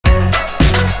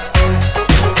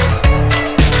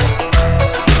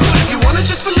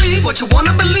what you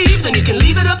wanna believe, then you can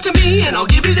leave it up to me, and I'll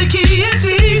give you the key. It's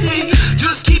easy.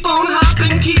 Just keep on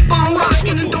hopping, keep on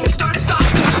rocking, and don't start stopping.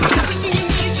 It's everything you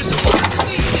need, just to want to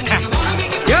see. And if you wanna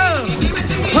make it right, you give it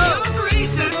to me, I'll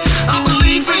embrace it. I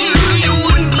believe for you, you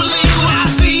wouldn't believe what I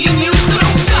see in you. So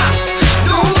don't stop,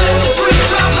 don't let the dream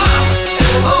drop hop.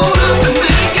 Hold up and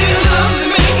make it lovely,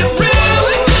 make it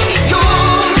real, and make it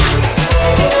yours.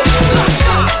 Don't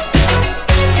stop.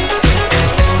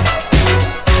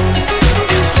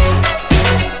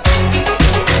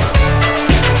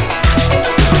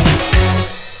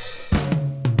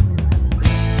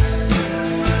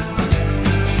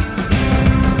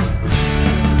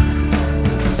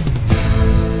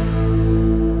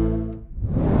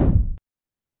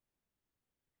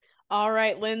 All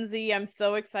right, Lindsay, I'm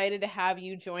so excited to have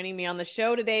you joining me on the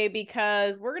show today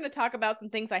because we're going to talk about some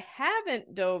things I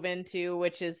haven't dove into,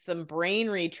 which is some brain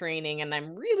retraining, and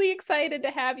I'm really excited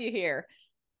to have you here.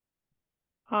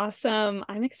 Awesome.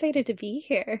 I'm excited to be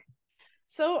here.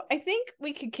 So I think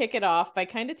we could kick it off by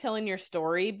kind of telling your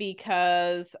story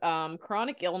because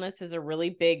chronic illness is a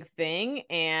really big thing,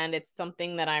 and it's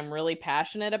something that I'm really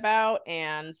passionate about.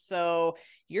 And so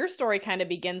your story kind of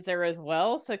begins there as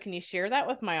well. So can you share that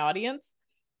with my audience?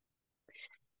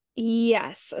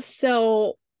 Yes.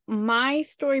 So my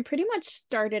story pretty much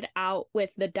started out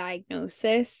with the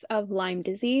diagnosis of Lyme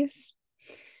disease.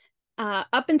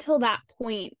 Up until that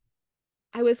point,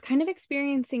 I was kind of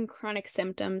experiencing chronic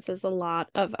symptoms as a lot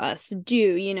of us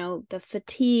do, the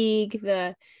fatigue,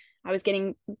 I was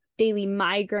getting daily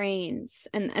migraines,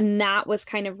 and that was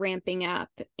kind of ramping up,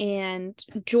 and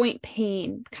joint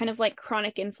pain, kind of like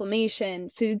chronic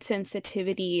inflammation, food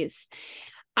sensitivities.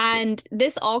 And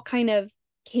this all kind of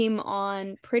came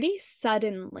on pretty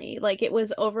suddenly, like it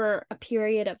was over a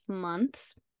period of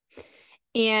months.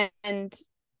 And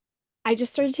I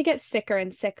just started to get sicker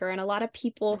and sicker. And a lot of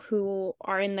people who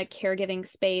are in the caregiving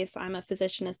space, I'm a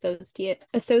physician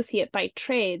associate by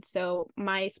trade. So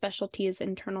my specialty is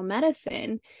internal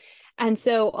medicine. And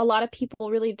so a lot of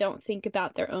people really don't think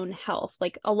about their own health.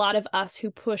 Like a lot of us who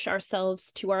push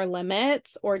ourselves to our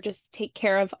limits or just take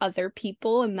care of other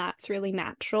people, and that's really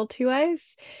natural to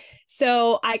us.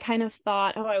 So I kind of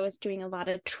thought, I was doing a lot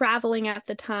of traveling at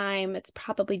the time. It's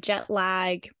probably jet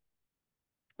lag.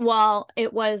 Well,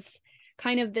 it was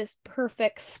kind of this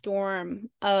perfect storm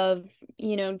of,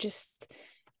 just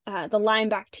the Lyme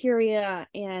bacteria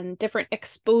and different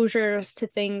exposures to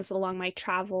things along my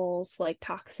travels, like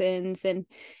toxins, and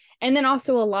then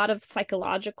also a lot of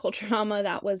psychological trauma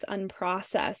that was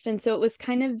unprocessed. And so it was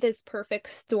kind of this perfect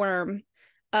storm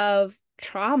of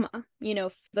trauma,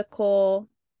 physical,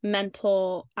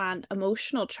 mental, and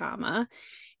emotional trauma.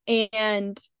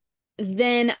 And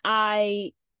then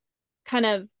I kind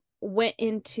of went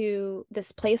into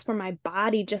this place where my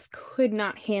body just could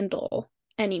not handle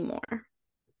anymore.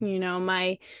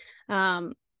 My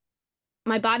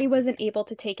body wasn't able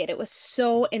to take it. It was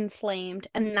so inflamed,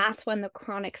 and that's when the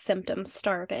chronic symptoms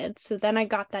started. So then I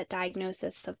got that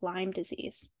diagnosis of Lyme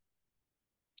disease.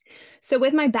 So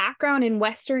with my background in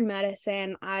Western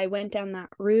medicine, I went down that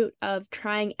route of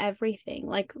trying everything.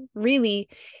 Like really,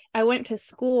 I went to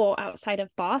school outside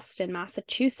of Boston,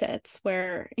 Massachusetts,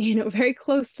 where, very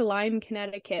close to Lyme,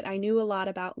 Connecticut. I knew a lot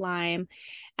about Lyme,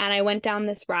 and I went down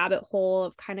this rabbit hole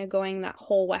of kind of going that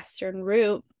whole Western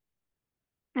route.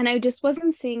 And I just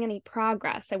wasn't seeing any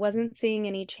progress. I wasn't seeing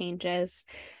any changes.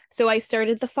 So I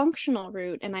started the functional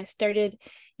route, and I started,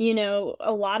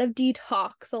 a lot of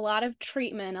detox, a lot of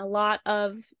treatment, a lot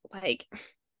of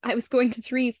I was going to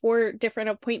 3-4 different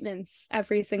appointments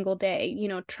every single day,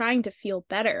 trying to feel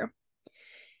better.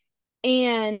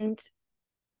 And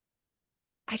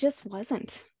I just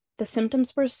wasn't. The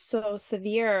symptoms were so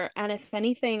severe. And if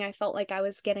anything, I felt like I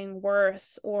was getting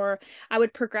worse, or I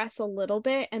would progress a little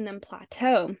bit and then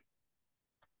plateau.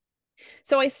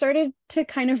 So I started to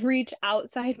kind of reach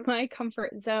outside my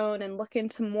comfort zone and look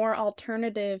into more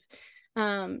alternative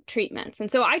treatments.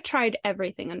 And so I tried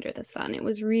everything under the sun. It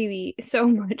was really so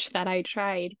much that I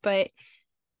tried, but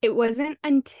it wasn't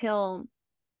until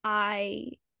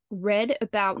I read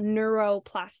about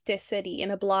neuroplasticity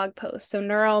in a blog post. So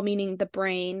neuro meaning the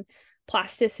brain,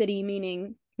 plasticity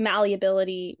meaning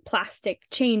malleability, plastic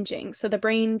changing. So the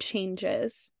brain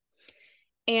changes.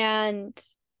 And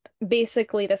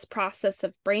basically this process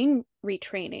of brain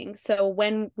retraining. So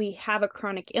when we have a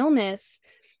chronic illness,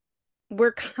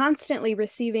 we're constantly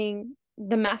receiving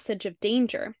the message of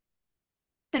danger,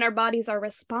 and our bodies are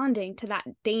responding to that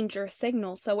danger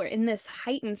signal. So we're in this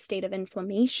heightened state of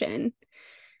inflammation.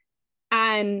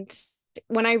 And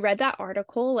when I read that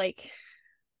article, it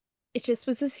just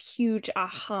was this huge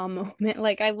aha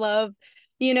moment. I love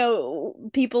you know,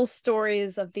 people's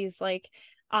stories of these like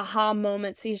aha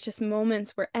moments, these just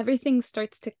moments where everything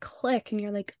starts to click and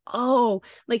you're like, oh,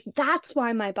 like that's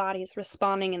why my body's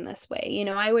responding in this way. You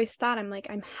know, I always thought I'm like,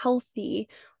 I'm healthy.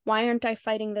 Why aren't I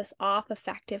fighting this off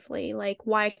effectively? Like,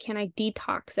 why can't I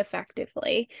detox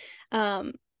effectively?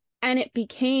 And it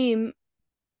became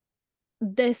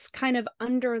this kind of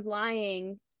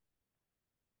underlying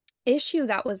issue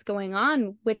that was going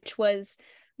on, which was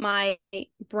my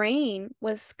brain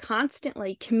was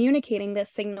constantly communicating this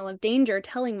signal of danger,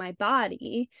 telling my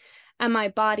body, and my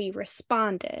body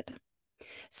responded.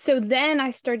 So then I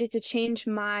started to change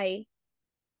my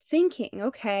thinking.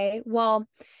 Okay, well,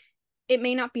 it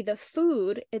may not be the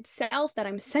food itself that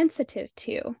I'm sensitive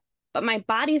to, but my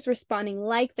body's responding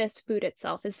like this food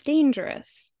itself is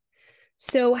dangerous.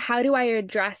 So how do I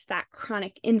address that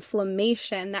chronic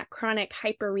inflammation, that chronic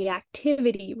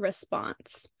hyperreactivity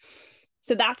response?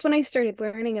 So that's when I started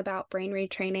learning about brain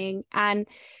retraining. And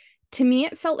to me,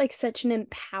 it felt like such an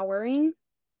empowering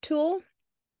tool.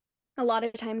 A lot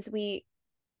of times we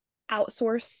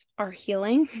outsource our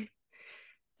healing.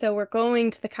 So we're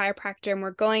going to the chiropractor and we're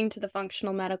going to the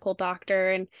functional medical doctor.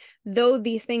 And though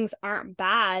these things aren't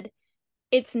bad,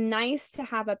 it's nice to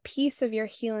have a piece of your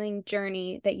healing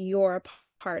journey that you're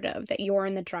a part of, that you're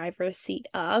in the driver's seat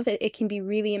of. It can be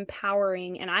really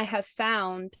empowering. And I have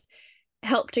found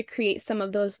help to create some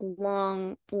of those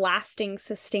long lasting,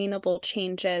 sustainable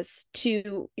changes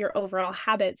to your overall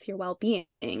habits, your well-being.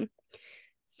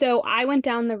 So I went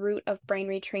down the route of brain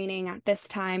retraining at this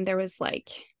time. There was like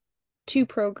 2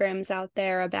 programs out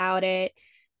there about it.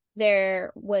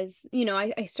 There was, you know,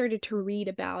 I started to read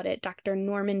about it. Dr.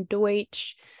 Norman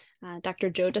Deutsch,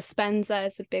 Dr. Joe Dispenza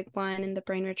is a big one in the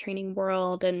brain retraining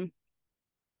world. And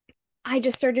I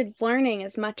just started learning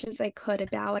as much as I could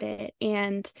about it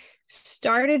and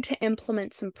started to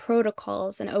implement some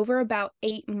protocols. And over about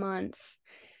 8 months,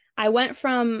 I went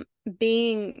from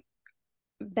being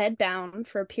bedbound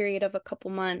for a period of a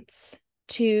couple months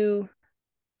to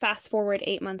fast forward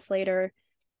 8 months later,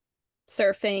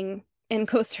 surfing in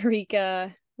Costa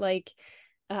Rica, like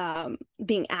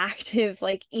being active,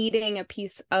 like eating a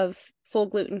piece of full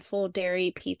gluten, full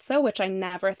dairy pizza, which I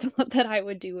never thought that I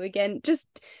would do again, just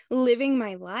living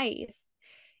my life.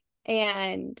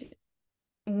 And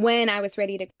when I was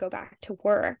ready to go back to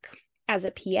work as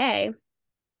a PA,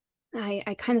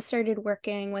 I kind of started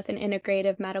working with an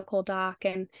integrative medical doc,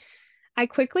 and I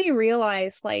quickly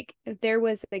realized like there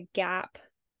was a gap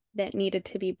that needed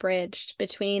to be bridged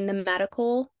between the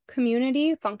medical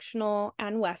community, functional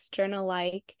and Western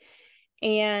alike,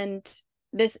 and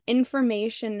this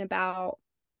information about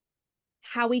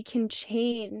how we can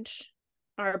change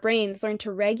our brains, learn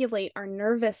to regulate our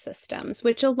nervous systems,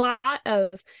 which a lot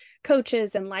of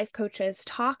coaches and life coaches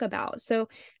talk about. So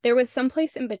there was some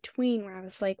place in between where I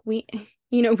was like, we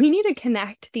need to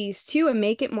connect these two and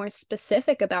make it more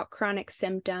specific about chronic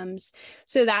symptoms.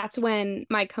 So that's when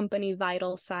my company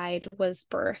Vital Side was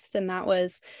birthed, and that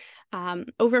was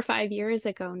over 5 years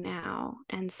ago now.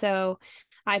 And so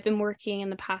I've been working in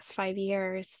the past 5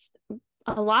 years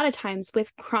a lot of times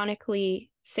with chronically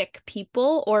sick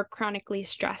people or chronically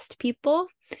stressed people,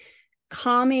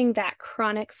 calming that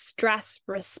chronic stress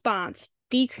response,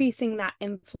 decreasing that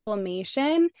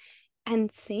inflammation,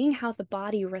 and seeing how the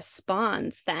body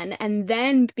responds then, and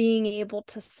then being able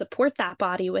to support that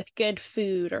body with good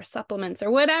food or supplements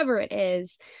or whatever it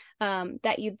is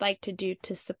that you'd like to do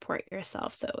to support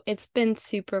yourself. So it's been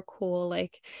super cool,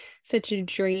 like such a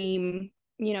dream,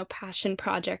 passion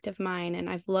project of mine, and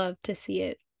I've loved to see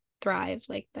it thrive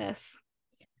like this.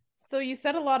 So you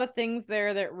said a lot of things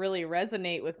there that really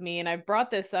resonate with me, and I've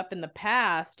brought this up in the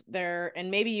past there,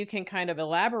 and maybe you can kind of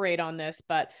elaborate on this,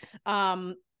 but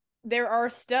there are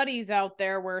studies out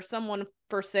there where someone,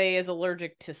 per se, is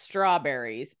allergic to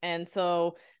strawberries, and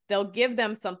so they'll give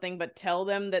them something but tell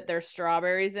them that there's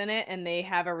strawberries in it, and they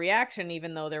have a reaction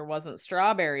even though there wasn't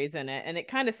strawberries in it. And it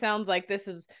kind of sounds like this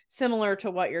is similar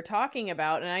to what you're talking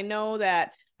about. And I know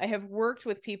that I have worked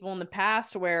with people in the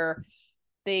past where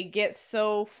they get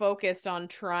so focused on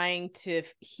trying to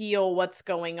heal what's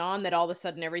going on that all of a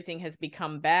sudden everything has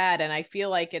become bad. And I feel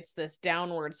like it's this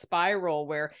downward spiral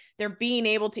where they're being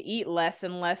able to eat less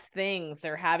and less things.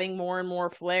 They're having more and more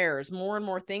flares, more and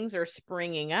more things are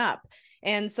springing up.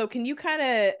 And so can you kind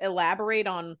of elaborate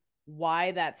on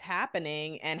why that's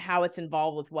happening and how it's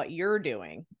involved with what you're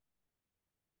doing?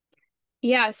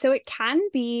 Yeah, so it can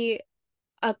be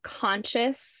a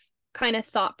conscious kind of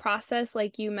thought process,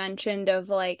 like you mentioned, of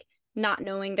like not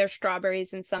knowing there's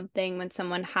strawberries in something when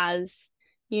someone has,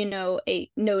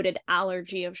 a noted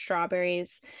allergy of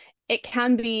strawberries. it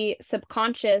can be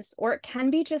subconscious, or it can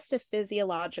be just a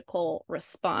physiological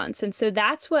response. And so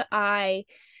that's what I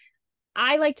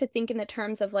like to think in the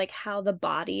terms of like how the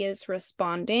body is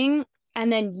responding, and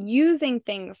then using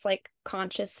things like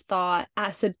conscious thought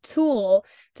as a tool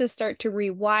to start to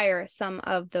rewire some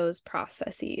of those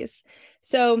processes.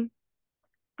 So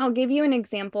I'll give you an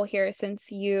example here,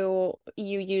 since you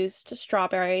used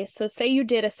strawberries. So say you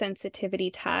did a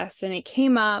sensitivity test and it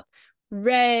came up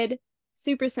red,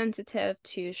 super sensitive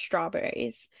to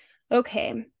strawberries.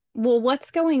 Okay, well,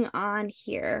 what's going on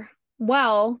here?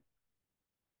 Well,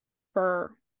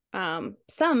 for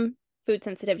some food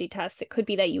sensitivity tests, it could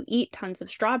be that you eat tons of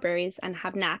strawberries and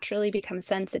have naturally become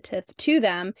sensitive to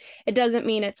them. It doesn't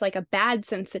mean it's like a bad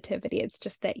sensitivity. It's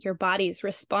just that your body's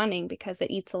responding because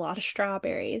it eats a lot of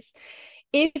strawberries.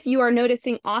 If you are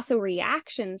noticing also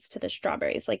reactions to the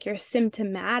strawberries, like you're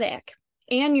symptomatic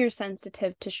and you're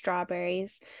sensitive to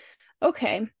strawberries,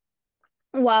 okay,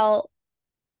 well,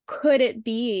 could it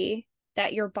be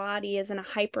that your body is in a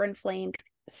hyperinflamed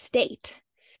state?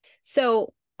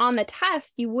 So on the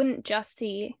test, you wouldn't just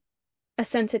see a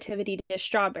sensitivity to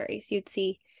strawberries. You'd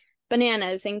see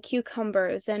bananas and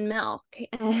cucumbers and milk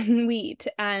and wheat,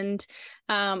 and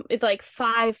it's like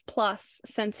 5+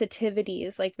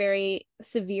 sensitivities, like very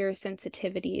severe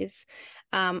sensitivities.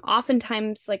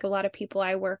 Oftentimes, like a lot of people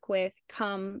I work with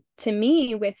come to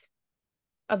me with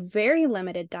a very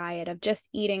limited diet of just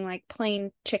eating like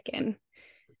plain chicken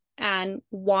and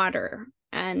water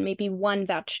and maybe one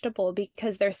vegetable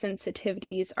because their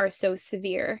sensitivities are so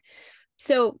severe.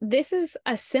 So this is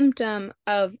a symptom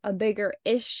of a bigger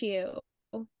issue,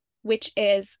 which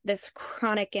is this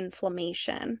chronic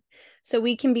inflammation. So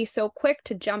we can be so quick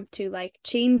to jump to like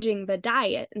changing the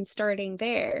diet and starting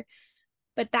there.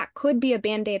 But that could be a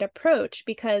Band-Aid approach,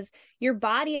 because your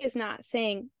body is not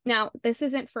saying, now this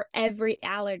isn't for every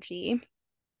allergy,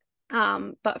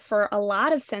 but for a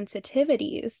lot of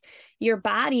sensitivities, your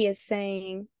body is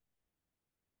saying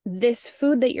this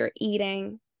food that you're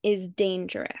eating is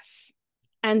dangerous.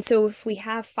 And so if we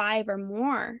have 5 or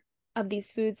more of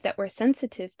these foods that we're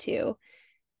sensitive to,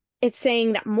 it's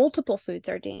saying that multiple foods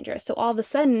are dangerous. So all of a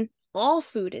sudden, all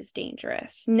food is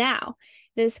dangerous. Now,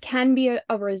 this can be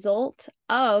a result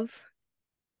of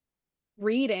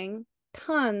reading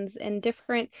tons and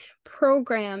different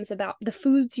programs about the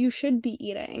foods you should be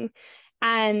eating,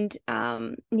 and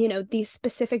these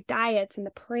specific diets and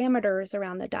the parameters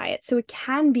around the diet. So it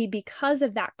can be because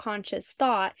of that conscious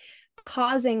thought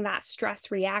causing that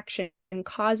stress reaction and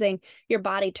causing your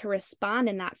body to respond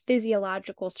in that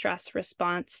physiological stress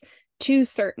response to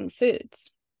certain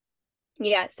foods.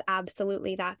 Yes,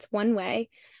 absolutely. That's one way.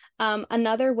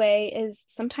 Another way is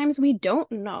sometimes we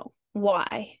don't know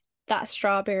why that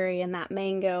strawberry and that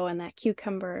mango and that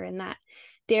cucumber and that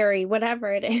dairy,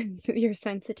 whatever it is that you're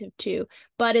sensitive to,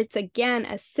 but it's again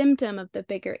a symptom of the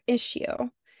bigger issue,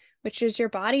 which is your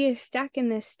body is stuck in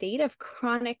this state of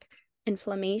chronic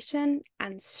inflammation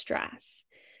and stress.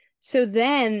 So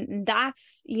then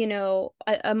that's,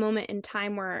 a moment in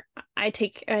time where I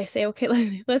say,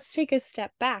 okay, let's take a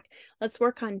step back. Let's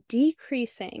work on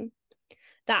decreasing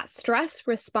that stress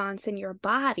response in your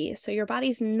body, so your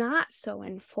body's not so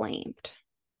inflamed,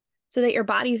 so that your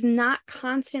body's not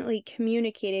constantly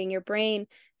communicating. Your brain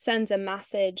sends a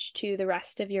message to the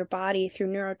rest of your body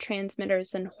through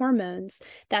neurotransmitters and hormones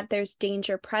that there's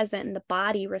danger present, and the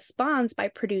body responds by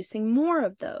producing more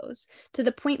of those, to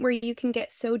the point where you can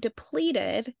get so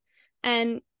depleted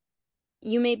and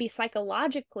you may be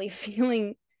psychologically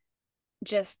feeling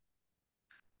just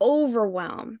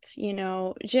overwhelmed,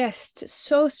 just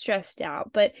so stressed out.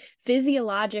 But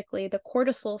physiologically, the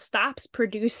cortisol stops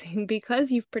producing because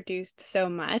you've produced so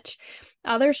much.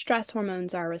 Other stress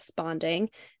hormones are responding.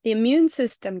 The immune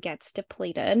system gets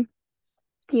depleted.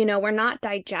 We're not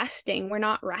digesting, we're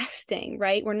not resting,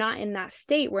 right? We're not in that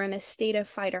state. We're in a state of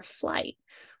fight or flight.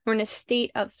 We're in a state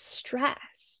of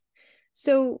stress.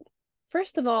 So,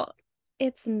 first of all,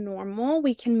 it's normal.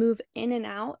 We can move in and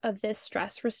out of this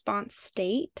stress response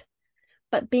state,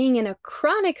 but being in a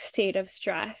chronic state of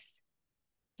stress,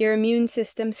 your immune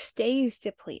system stays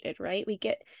depleted, right? We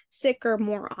get sicker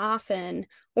more often,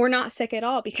 or not sick at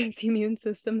all because the immune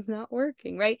system's not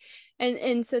working, right?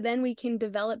 And so then we can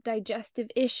develop digestive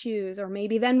issues, or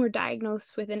maybe then we're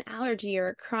diagnosed with an allergy or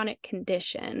a chronic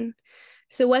condition.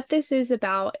 So what this is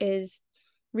about is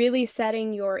really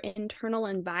setting your internal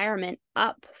environment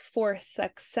up for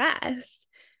success,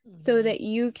 so that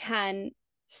you can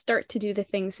start to do the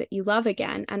things that you love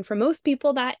again. And for most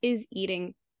people, that is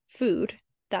eating food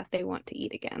that they want to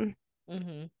eat again.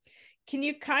 Can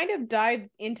you kind of dive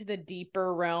into the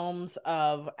deeper realms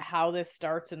of how this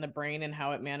starts in the brain and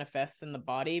how it manifests in the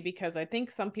body? Because I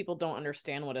think some people don't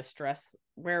understand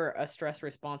where a stress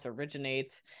response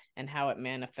originates and how it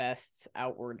manifests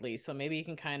outwardly. So maybe you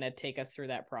can kind of take us through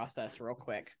that process real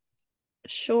quick.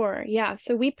 Sure. Yeah.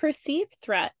 So we perceive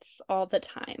threats all the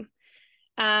time.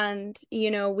 And,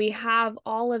 we have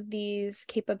all of these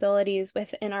capabilities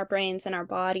within our brains and our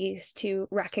bodies to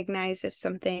recognize if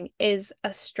something is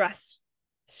a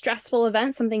stressful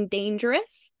event, something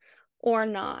dangerous or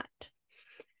not.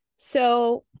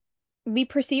 So we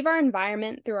perceive our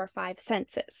environment through our five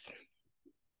senses.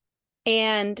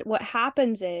 And what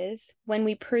happens is when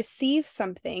we perceive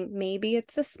something, maybe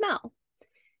it's a smell.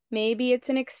 Maybe it's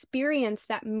an experience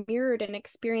that mirrored an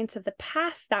experience of the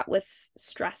past that was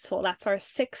stressful. That's our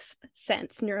sixth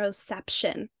sense,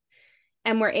 neuroception.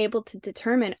 And we're able to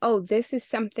determine, oh, this is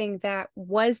something that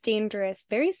was dangerous,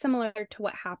 very similar to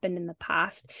what happened in the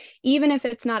past, even if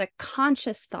it's not a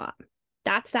conscious thought.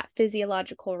 That's that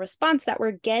physiological response that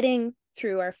we're getting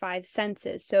through our five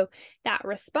senses. So that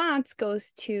response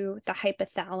goes to the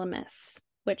hypothalamus,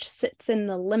 which sits in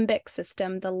the limbic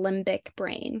system, the limbic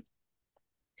brain.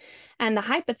 And the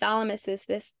hypothalamus is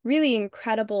this really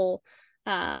incredible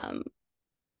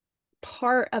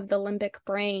part of the limbic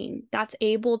brain that's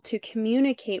able to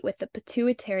communicate with the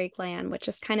pituitary gland, which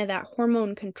is kind of that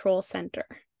hormone control center.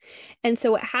 And so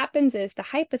what happens is the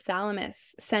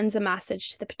hypothalamus sends a message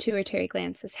to the pituitary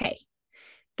gland, says, hey,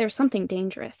 there's something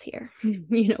dangerous here.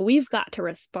 We've got to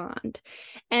respond.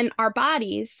 And our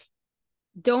bodies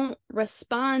don't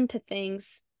respond to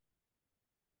things.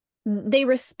 They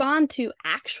respond to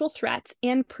actual threats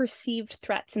and perceived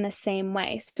threats in the same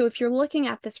way. So if you're looking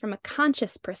at this from a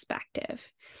conscious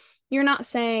perspective, you're not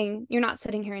sitting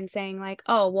here and saying like,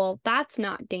 oh, well, that's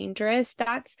not dangerous.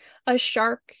 That's a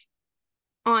shark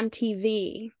on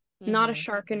TV, not a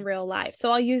shark in real life.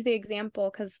 So I'll use the example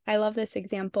because I love this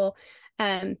example.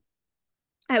 I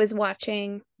was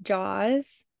watching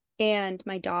Jaws and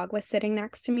my dog was sitting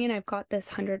next to me, and I've got this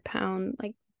 100-pound,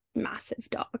 like, massive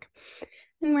dog.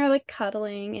 And we're like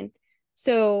cuddling. And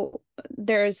so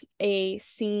there's a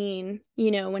scene,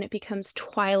 when it becomes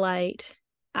twilight,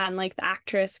 and like the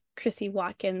actress Chrissy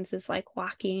Watkins is like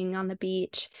walking on the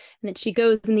beach, and then she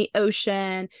goes in the ocean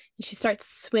and she starts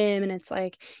to swim, and it's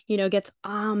like, gets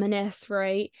ominous,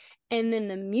 right? And then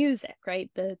the music, right?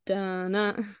 The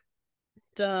dun-na,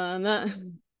 dun-na,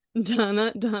 dun-na,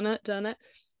 dun-na, dun-na.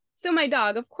 So my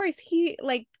dog, of course, he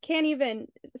like can't even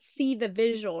see the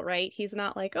visual, right? He's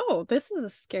not like, oh, this is a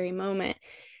scary moment.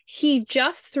 He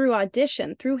just through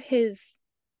his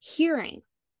hearing,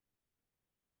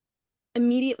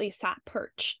 immediately sat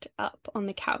perched up on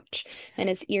the couch, and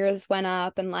his ears went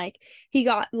up, and like he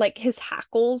got like his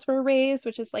hackles were raised,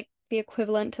 which is like the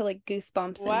equivalent to like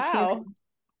goosebumps. Wow.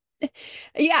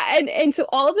 Yeah, and so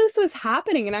all of this was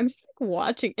happening, and I'm just like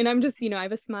watching, and I'm just, I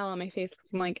have a smile on my face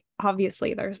because I'm like,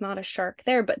 obviously there's not a shark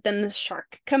there, but then the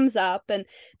shark comes up, and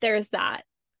there's that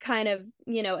kind of,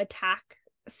 attack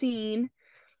scene.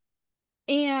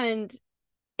 And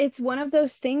it's one of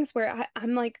those things where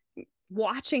I'm like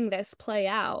watching this play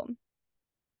out,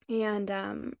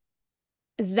 and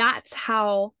that's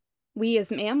how we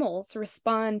as mammals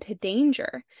respond to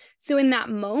danger. So in that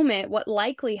moment, what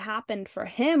likely happened for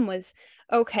him was,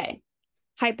 okay,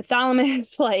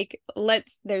 hypothalamus, like,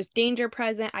 there's danger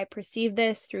present. I perceive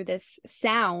this through this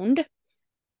sound,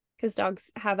 because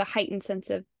dogs have a heightened sense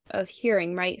of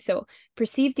hearing, right? So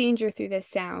perceive danger through this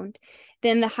sound.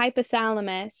 Then the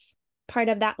hypothalamus, part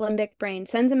of that limbic brain,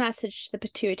 sends a message to the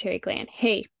pituitary gland.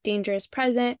 Hey, danger is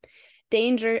present.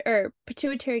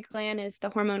 Pituitary gland is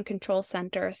the hormone control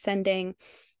center, sending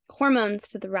hormones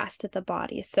to the rest of the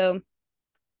body. So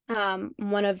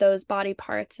one of those body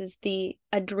parts is the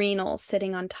adrenals,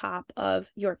 sitting on top of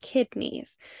your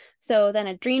kidneys. So then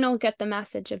adrenal get the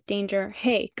message of danger.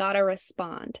 Hey, gotta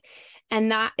respond. And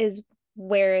that is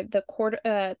where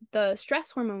the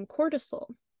stress hormone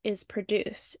cortisol is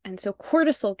produced. And so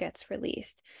cortisol gets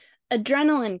released.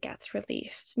 Adrenaline gets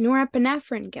released,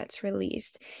 norepinephrine gets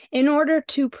released in order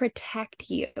to protect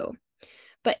you.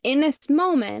 But in this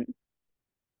moment,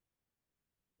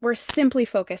 we're simply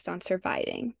focused on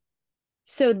surviving.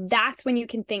 So that's when you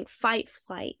can think fight,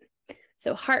 flight.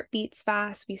 So heart beats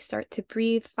fast, we start to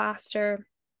breathe faster.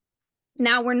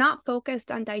 Now we're not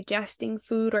focused on digesting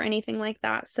food or anything like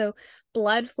that. So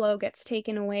blood flow gets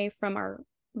taken away from our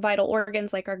vital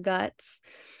organs like our guts.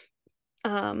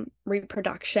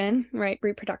 Reproduction, right?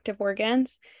 Reproductive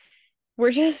organs.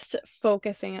 we're just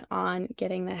focusing on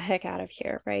getting the heck out of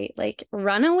here, right? Like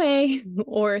run away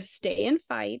or stay and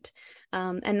fight.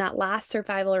 And that last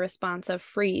survival response of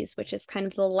freeze, which is kind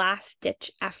of the last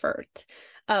ditch effort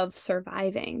of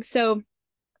surviving. So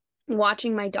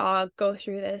watching my dog go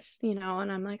through this, and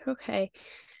I'm like, okay,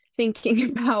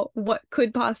 thinking about what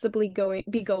could possibly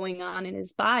be going on in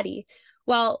his body.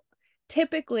 Well,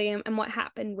 typically, and what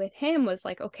happened with him was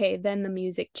like, okay, then the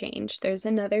music changed. There's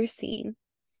another scene.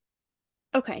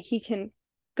 Okay, he can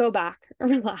go back,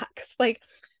 relax. Like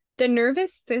the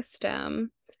nervous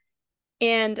system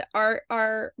and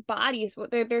our bodies,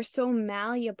 they're so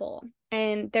malleable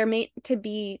and they're made to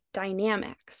be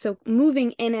dynamic. So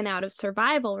moving in and out of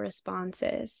survival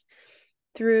responses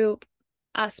through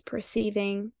us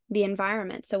perceiving the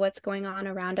environment. So what's going on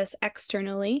around us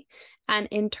externally and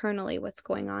internally, what's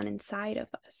going on inside of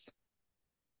us.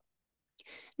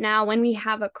 Now, when we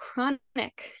have a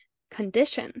chronic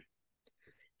condition,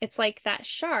 it's like that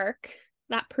shark,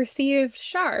 that perceived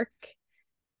shark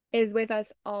is with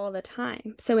us all the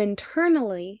time. So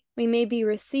internally, we may be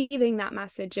receiving that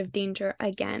message of danger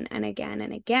again and again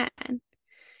and again.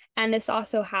 And this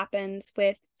also happens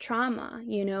with trauma.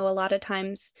 A lot of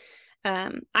times,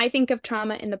 I think of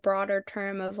trauma in the broader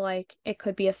term of like, it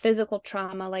could be a physical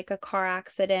trauma, like a car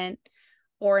accident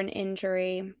or an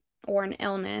injury or an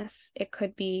illness. It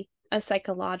could be a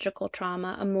psychological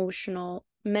trauma, emotional,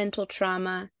 mental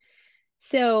trauma.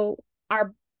 So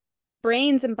our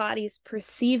brains and bodies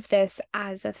perceive this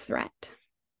as a threat.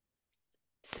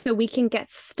 So we can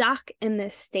get stuck in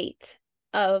this state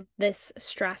of this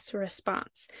stress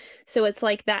response. So it's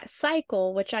like that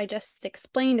cycle, which I just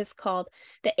explained, is called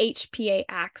the HPA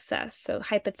axis. So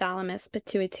hypothalamus,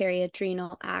 pituitary,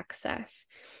 adrenal axis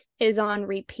is on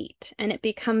repeat, and it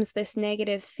becomes this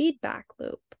negative feedback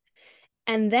loop.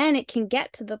 And then it can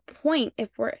get to the point, if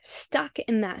we're stuck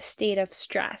in that state of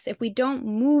stress, if we don't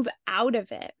move out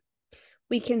of it,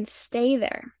 we can stay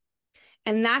there.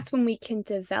 And that's when we can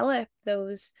develop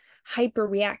those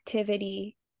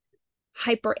hyperreactivity,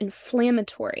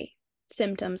 hyperinflammatory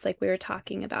symptoms like we were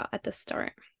talking about at the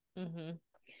start. Mm-hmm.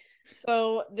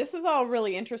 So this is all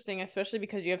really interesting, especially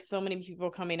because you have so many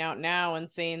people coming out now and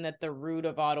saying that the root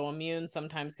of autoimmune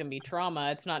sometimes can be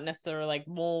trauma. It's not necessarily like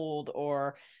mold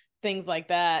or things like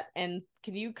that. And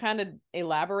can you kind of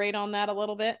elaborate on that a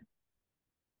little bit?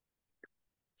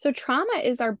 So trauma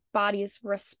is our body's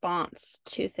response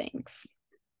to things,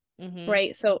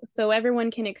 right? So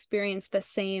everyone can experience the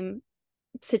same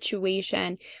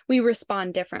situation. We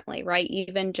respond differently, right?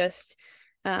 Even just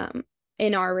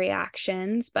in our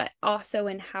reactions, but also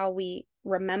in how we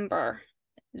remember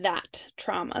that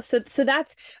trauma. So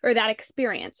that's, or that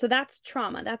experience. So that's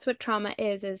trauma. That's what trauma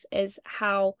is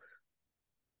how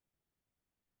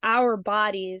our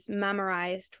body's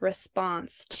memorized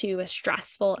response to a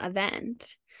stressful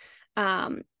event.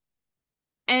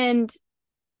 And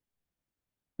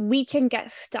we can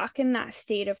get stuck in that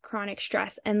state of chronic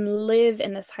stress and live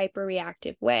in this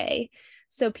hyperreactive way.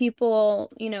 So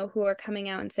people, who are coming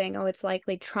out and saying, oh, it's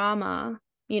likely trauma,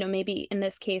 maybe in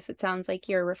this case, it sounds like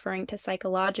you're referring to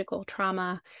psychological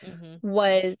trauma,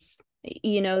 was,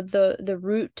 the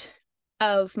root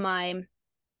of my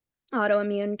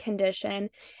autoimmune condition.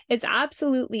 It's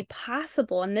absolutely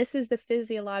possible. And this is the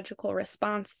physiological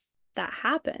response that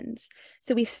happens.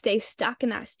 So we stay stuck in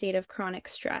that state of chronic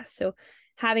stress. So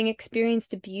having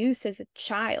experienced abuse as a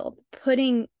child,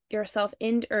 putting yourself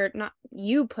in, or not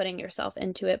you putting yourself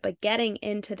into it, but getting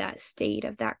into that state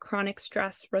of that chronic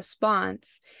stress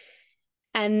response.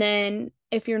 And then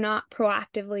if you're not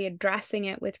proactively addressing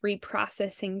it with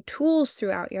reprocessing tools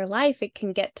throughout your life, it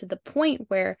can get to the point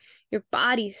where your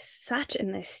body's such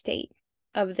in this state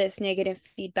of this negative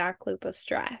feedback loop of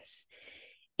stress.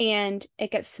 And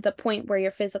it gets to the point where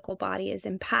your physical body is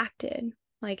impacted,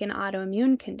 like an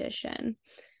autoimmune condition.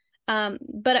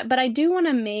 But I do want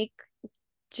to make,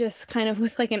 just kind of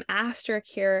with like an asterisk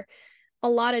here, a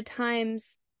lot of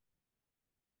times,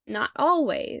 not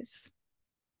always,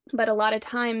 but a lot of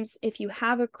times, if you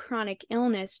have a chronic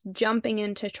illness, jumping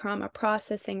into trauma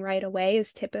processing right away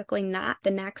is typically not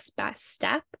the next best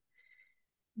step.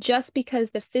 Just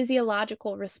because the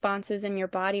physiological responses in your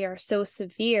body are so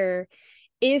severe,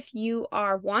 if you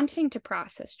are wanting to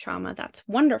process trauma, that's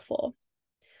wonderful.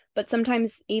 But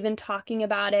sometimes even talking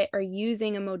about it or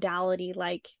using a modality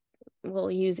like, we'll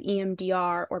use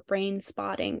EMDR or brain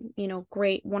spotting,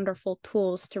 great, wonderful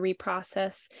tools to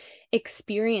reprocess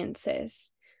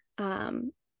experiences.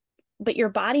 But your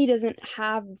body doesn't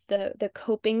have the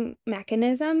coping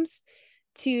mechanisms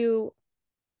to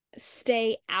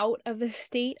stay out of the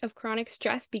state of chronic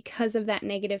stress because of that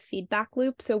negative feedback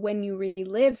loop. So when you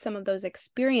relive some of those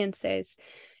experiences,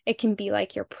 it can be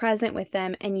like you're present with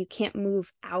them and you can't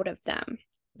move out of them.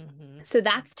 So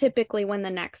that's typically when the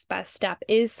next best step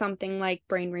is something like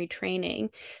brain retraining.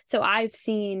 So I've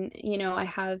seen, I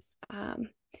have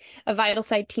a Vital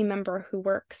Side team member who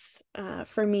works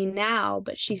for me now,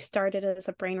 but she started as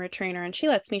a brain retrainer, and she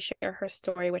lets me share her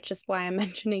story, which is why I'm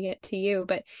mentioning it to you.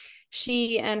 But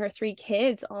she and her 3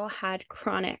 kids all had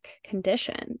chronic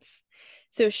conditions.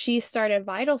 So she started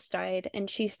Vital Side, and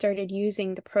she started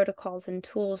using the protocols and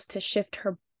tools to shift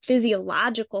her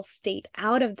physiological state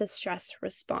out of the stress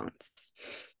response.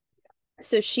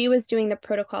 So she was doing the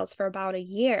protocols for about a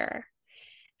year.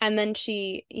 And then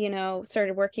she,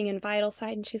 started working in Vital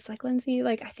Side, and she's like, Lindsay,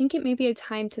 like, I think it may be a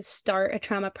time to start a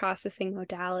trauma processing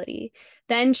modality.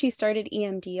 Then she started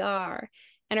EMDR,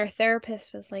 and her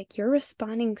therapist was like, you're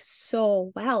responding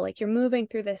so well. Like, you're moving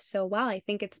through this so well. I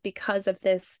think it's because of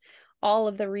this, all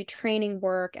of the retraining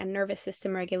work and nervous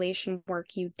system regulation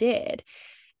work you did.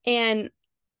 And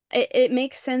it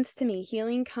makes sense to me.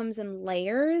 Healing comes in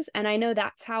layers, and I know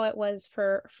that's how it was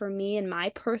for me in my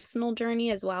personal journey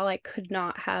as well. I could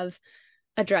not have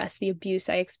addressed the abuse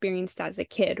I experienced as a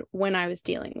kid when I was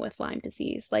dealing with Lyme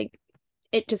disease. Like,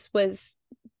 it just was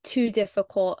too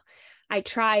difficult. I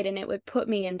tried, and it would put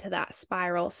me into that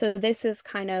spiral. So this is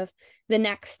kind of the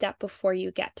next step before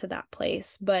you get to that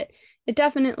place, but it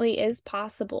definitely is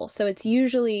possible. So it's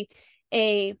usually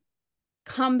a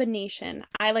combination.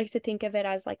 I like to think of it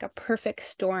as like a perfect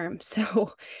storm.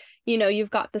 So,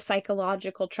 you've got the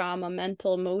psychological trauma,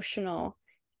 mental, emotional,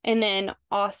 and then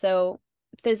also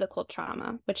physical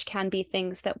trauma, which can be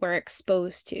things that we're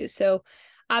exposed to. So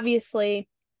obviously,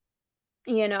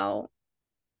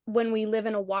 when we live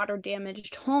in a water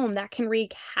damaged home, that can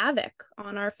wreak havoc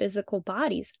on our physical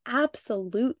bodies.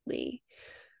 Absolutely.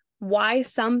 Why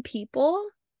some people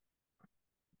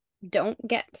don't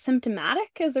get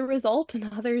symptomatic as a result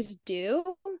and others do,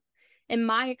 in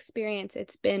my experience,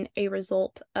 it's been a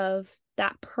result of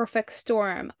that perfect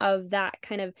storm of that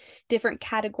kind of different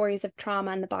categories of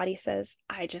trauma, and the body says,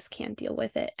 I just can't deal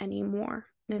with it anymore,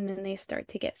 and then they start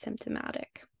to get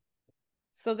symptomatic.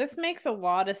 So this makes a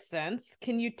lot of sense.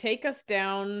 Can you take us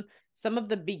down some of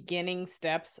the beginning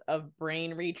steps of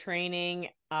brain retraining?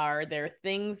 Are there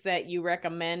things that you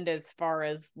recommend as far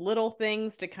as little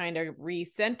things to kind of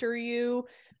recenter you?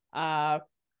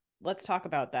 Let's talk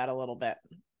about that a little bit.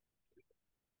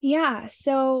 Yeah,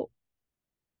 so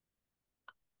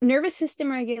nervous system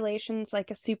regulation is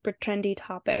like a super trendy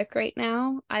topic right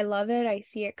now. I love it. I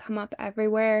see it come up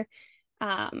everywhere.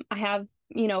 I have,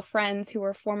 friends who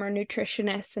are former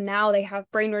nutritionists, and now they have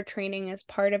brain retraining as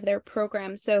part of their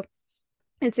program. So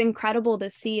it's incredible to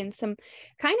see, and some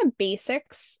kind of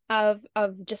basics of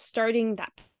just starting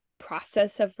that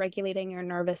process of regulating your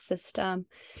nervous system,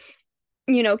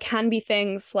 can be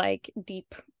things like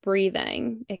deep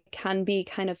breathing. It can be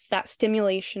kind of that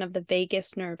stimulation of the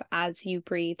vagus nerve as you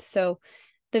breathe. So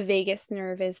the vagus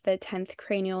nerve is the 10th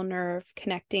cranial nerve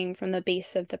connecting from the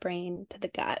base of the brain to the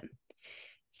gut.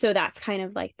 So that's kind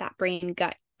of like that brain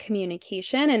gut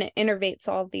communication, and it innervates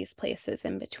all of these places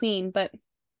in between. But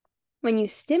when you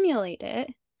stimulate it,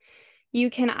 you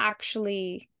can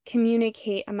actually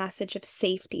communicate a message of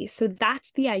safety. So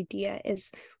that's the idea, is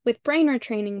with brain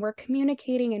retraining, we're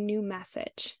communicating a new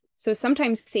message. So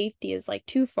sometimes safety is like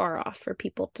too far off for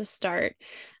people to start,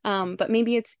 but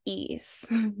maybe it's ease.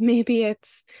 Maybe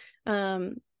it's,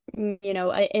 a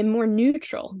more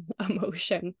neutral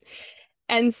emotion.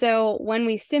 And so when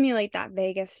we stimulate that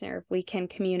vagus nerve, we can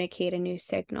communicate a new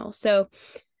signal. So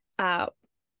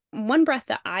one breath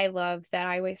that I love, that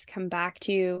I always come back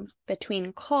to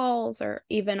between calls or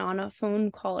even on a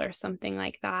phone call or something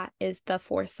like that, is the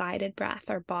 4-sided breath,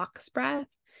 or box breath.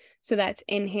 So that's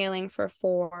inhaling for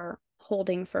 4,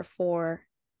 holding for 4,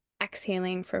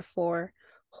 exhaling for 4,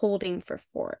 holding for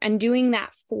 4, and doing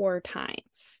that 4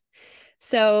 times.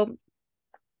 So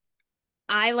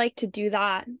I like to do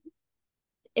that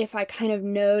if I kind of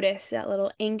notice that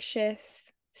little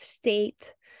anxious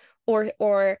state, or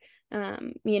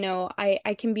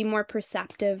I can be more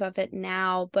perceptive of it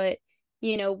now, but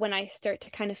when I start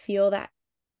to kind of feel that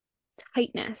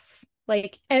tightness,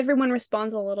 like everyone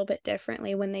responds a little bit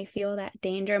differently when they feel that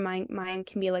danger. Mine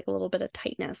can be like a little bit of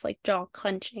tightness, like jaw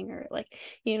clenching, or like,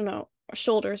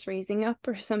 shoulders raising up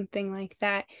or something like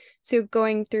that. So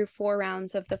going through 4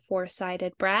 rounds of the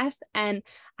 4-sided breath, and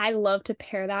I love to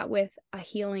pair that with a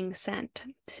healing scent.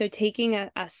 So taking a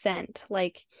scent,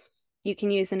 like you can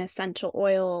use an essential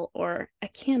oil or a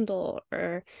candle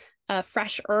or a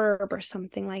fresh herb or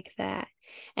something like that.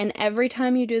 And every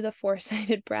time you do the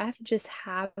 4-sided breath, just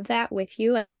have that with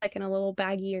you, like in a little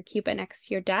baggie or keep it next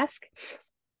to your desk.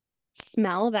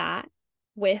 Smell that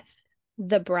with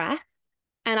the breath.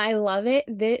 And I love it.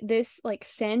 This like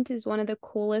scent is one of the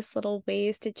coolest little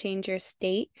ways to change your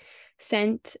state.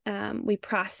 Scent, we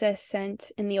process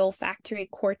scent in the olfactory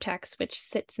cortex, which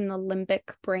sits in the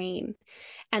limbic brain.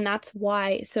 And that's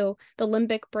why, so the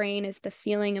limbic brain is the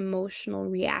feeling, emotional,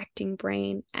 reacting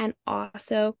brain, and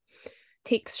also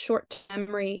takes short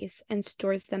memories and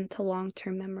stores them to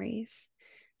long-term memories.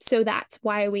 So that's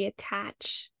why we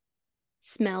attach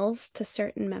smells to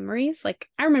certain memories. Like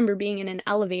I remember being in an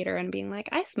elevator and being like,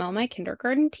 I smell my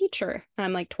kindergarten teacher. And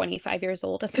I'm like 25 years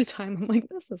old at the time. I'm like,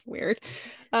 this is weird.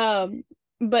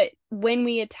 But when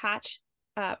we attach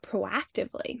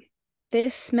proactively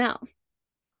this smell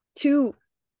to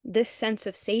this sense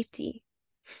of safety,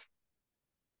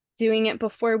 doing it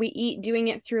before we eat, doing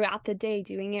it throughout the day,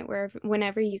 doing it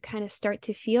whenever you kind of start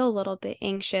to feel a little bit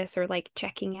anxious or like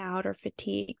checking out or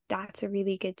fatigued, that's a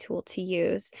really good tool to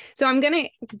use. So I'm going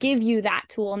to give you that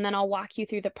tool, and then I'll walk you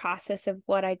through the process of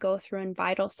what I go through in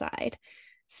Vital Side.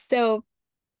 So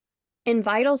in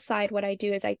Vital Side, what I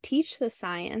do is I teach the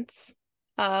science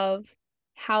of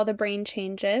how the brain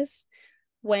changes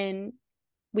when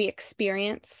we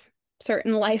experience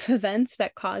certain life events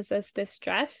that cause us this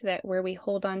stress, where we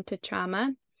hold on to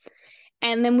trauma.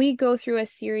 And then we go through a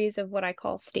series of what I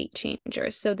call state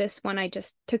changers. So this one I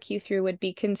just took you through would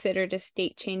be considered a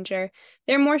state changer.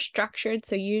 They're more structured.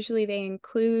 So usually they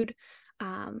include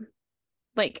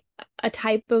like a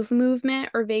type of movement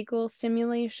or vagal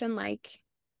stimulation, like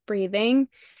breathing,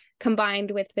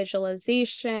 combined with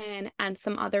visualization and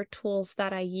some other tools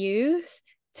that I use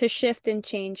to shift and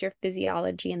change your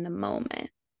physiology in the moment.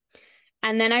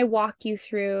 And then I walk you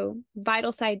through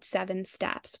Vital Side 7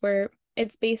 steps, where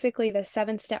it's basically the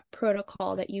 7-step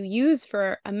protocol that you use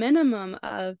for a minimum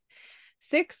of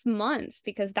 6 months,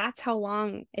 because that's how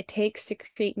long it takes to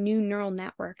create new neural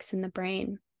networks in the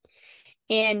brain.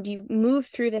 And you move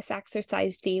through this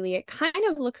exercise daily. It kind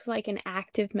of looks like an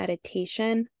active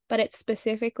meditation, but it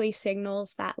specifically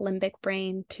signals that limbic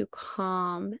brain to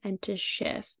calm and to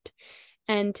shift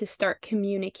and to start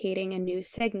communicating a new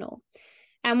signal.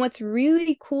 And what's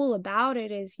really cool about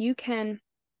it is you can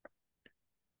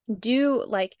do,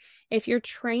 like, if you're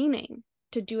training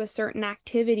to do a certain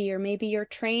activity, or maybe you're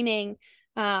training,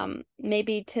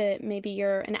 maybe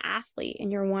you're an athlete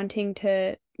and you're wanting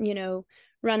to,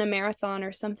 run a marathon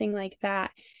or something like that.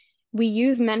 We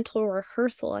use mental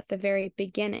rehearsal at the very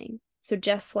beginning. So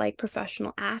just like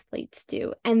professional athletes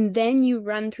do. And then you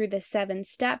run through the 7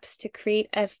 steps to create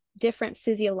a different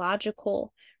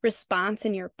physiological response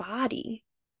in your body.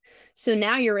 So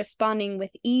now you're responding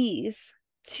with ease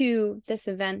to this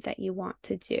event that you want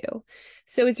to do.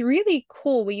 So it's really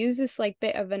cool. We use this like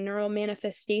bit of a neural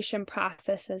manifestation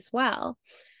process as well.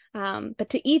 But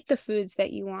to eat the foods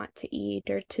that you want to eat,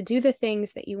 or to do the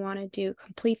things that you want to do,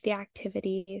 complete the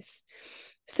activities.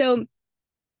 So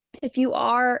if you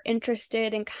are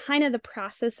interested in kind of the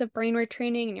process of brain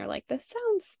retraining and you're like, this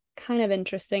sounds kind of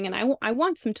interesting, and I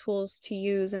want some tools to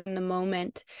use in the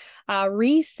moment,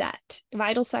 Reset,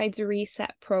 Vital Side's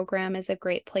Reset program is a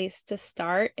great place to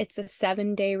start. It's a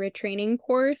 7-day retraining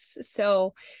course.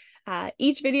 So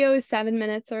each video is 7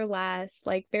 minutes or less,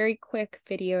 like very quick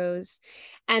videos,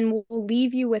 and we'll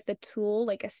leave you with a tool,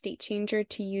 like a state changer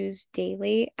to use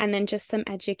daily, and then just some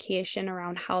education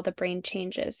around how the brain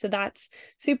changes. So that's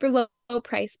super low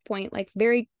price point, like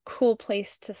very cool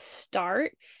place to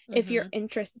start if you're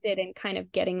interested in kind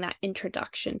of getting that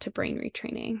introduction to brain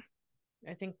retraining.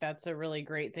 I think that's a really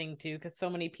great thing too, because so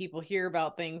many people hear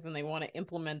about things and they want to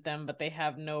implement them, but they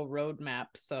have no roadmap.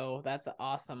 So that's an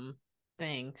awesome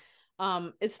thing.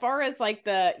 As far as like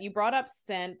you brought up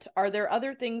scent, are there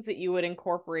other things that you would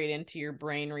incorporate into your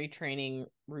brain retraining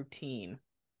routine?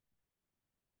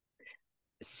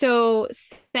 So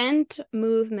scent,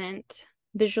 movement,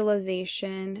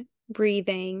 visualization,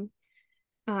 breathing.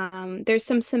 There's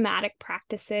some somatic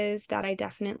practices that I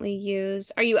definitely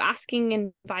use. Are you asking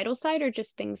in Vital Side, or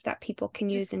just things that people can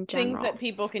use in general? Things that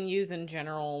people can use in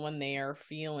general when they are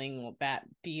feeling that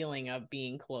feeling of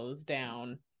being closed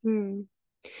down.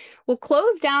 Well,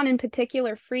 close down in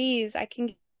particular, freeze, I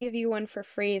can give you one for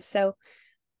freeze. So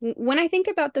when I think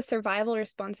about the survival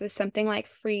responses, something like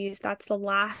freeze, that's the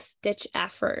last ditch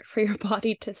effort for your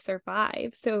body to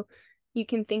survive. So you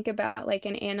can think about like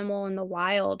an animal in the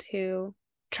wild who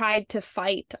tried to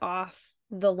fight off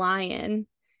the lion,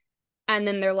 and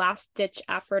then their last ditch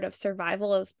effort of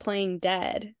survival is playing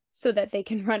dead so that they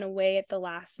can run away at the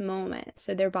last moment.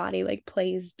 So their body like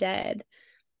plays dead.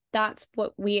 That's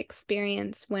what we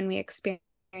experience when we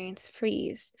experience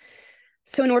freeze.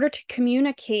 So in order to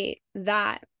communicate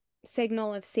that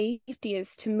signal of safety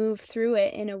is to move through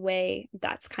it in a way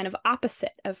that's kind of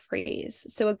opposite of freeze.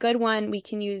 So a good one, we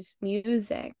can use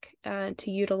music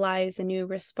to utilize a new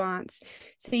response.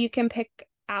 So you can pick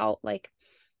out like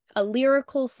a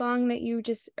lyrical song that you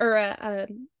just, or a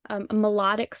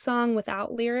melodic song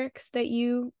without lyrics that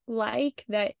you like,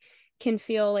 that can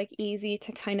feel like easy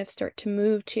to kind of start to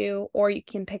move to, or you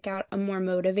can pick out a more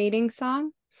motivating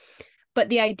song. But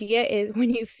the idea is when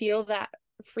you feel that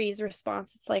freeze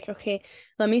response, it's like, okay,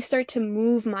 let me start to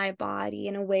move my body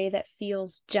in a way that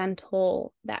feels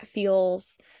gentle, that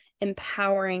feels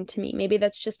empowering to me. Maybe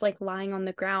that's just like lying on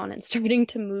the ground and starting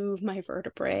to move my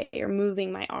vertebrae or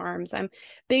moving my arms. I'm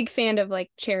big fan of like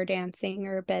chair dancing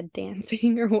or bed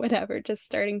dancing or whatever, just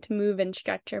starting to move and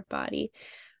stretch your body.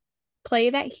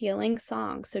 Play that healing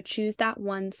song. So choose that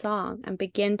one song and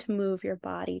begin to move your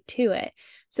body to it,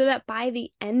 so that by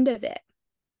the end of it,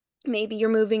 maybe you're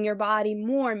moving your body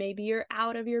more, maybe you're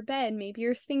out of your bed, maybe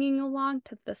you're singing along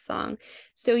to the song.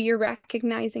 So you're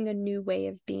recognizing a new way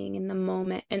of being in the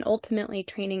moment, and ultimately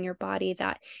training your body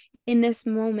that in this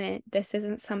moment, this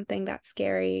isn't something that's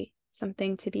scary,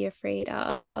 something to be afraid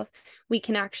of. We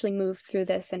can actually move through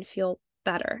this and feel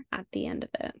better at the end of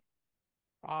it.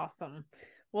 Awesome.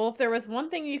 Well, if there was one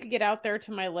thing you could get out there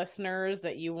to my listeners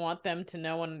that you want them to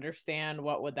know and understand,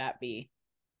 what would that be?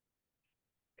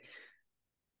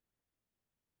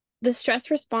 The stress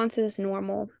response is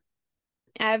normal.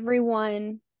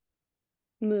 Everyone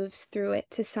moves through it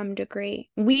to some degree.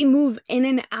 We move in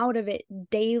and out of it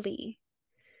daily.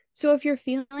 So if you're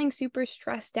feeling super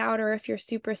stressed out, or if you're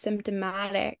super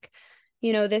symptomatic,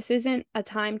 this isn't a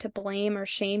time to blame or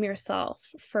shame yourself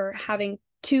for having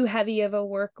too heavy of a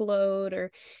workload,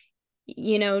 or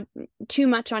too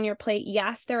much on your plate.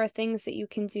 Yes, there are things that you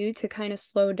can do to kind of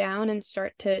slow down and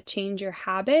start to change your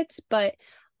habits, but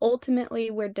ultimately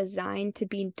we're designed to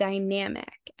be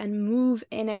dynamic and move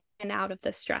in and out of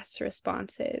the stress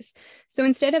responses. So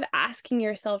instead of asking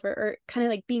yourself, or kind of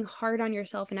like being hard on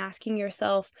yourself and asking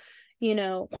yourself,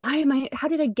 how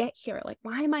did I get here? Like,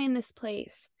 why am I in this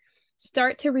place?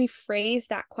 Start to rephrase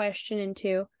that question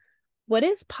into, what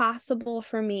is possible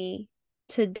for me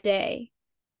today?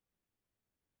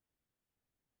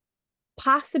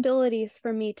 Possibilities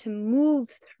for me to move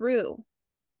through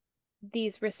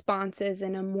these responses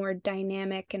in a more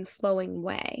dynamic and flowing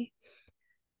way.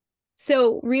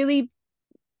 So really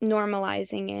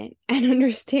normalizing it and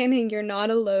understanding you're not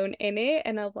alone in it.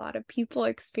 And a lot of people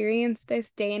experience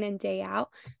this day in and day out.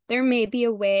 There may be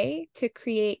a way to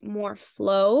create more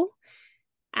flow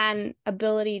and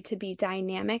ability to be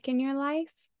dynamic in your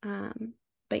life.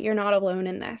 But you're not alone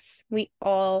in this. We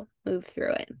all move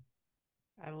through it.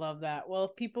 I love that. Well,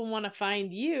 if people want to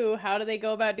find you, how do they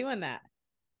go about doing that?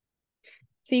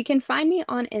 So you can find me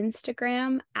on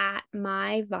Instagram at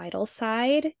My Vital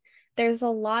Side. There's a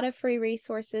lot of free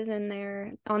resources on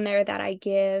there that I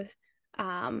give.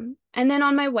 And then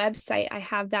on my website, I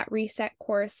have that reset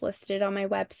course listed on my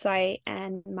website,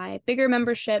 and my bigger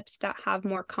memberships that have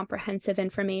more comprehensive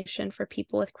information for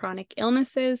people with chronic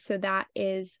illnesses. So that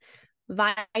is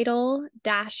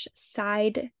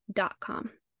vital-side.com.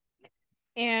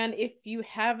 And if you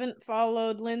haven't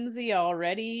followed Lindsay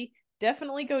already,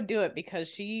 definitely go do it, because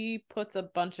she puts a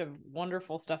bunch of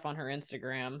wonderful stuff on her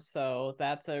Instagram. So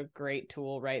that's a great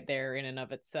tool right there in and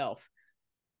of itself.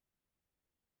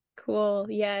 Cool.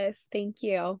 Yes. Thank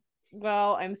you.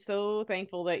 Well, I'm so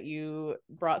thankful that you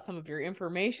brought some of your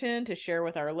information to share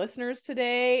with our listeners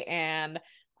today. And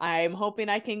I'm hoping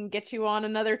I can get you on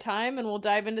another time and we'll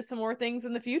dive into some more things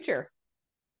in the future.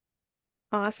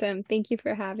 Awesome. Thank you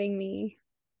for having me.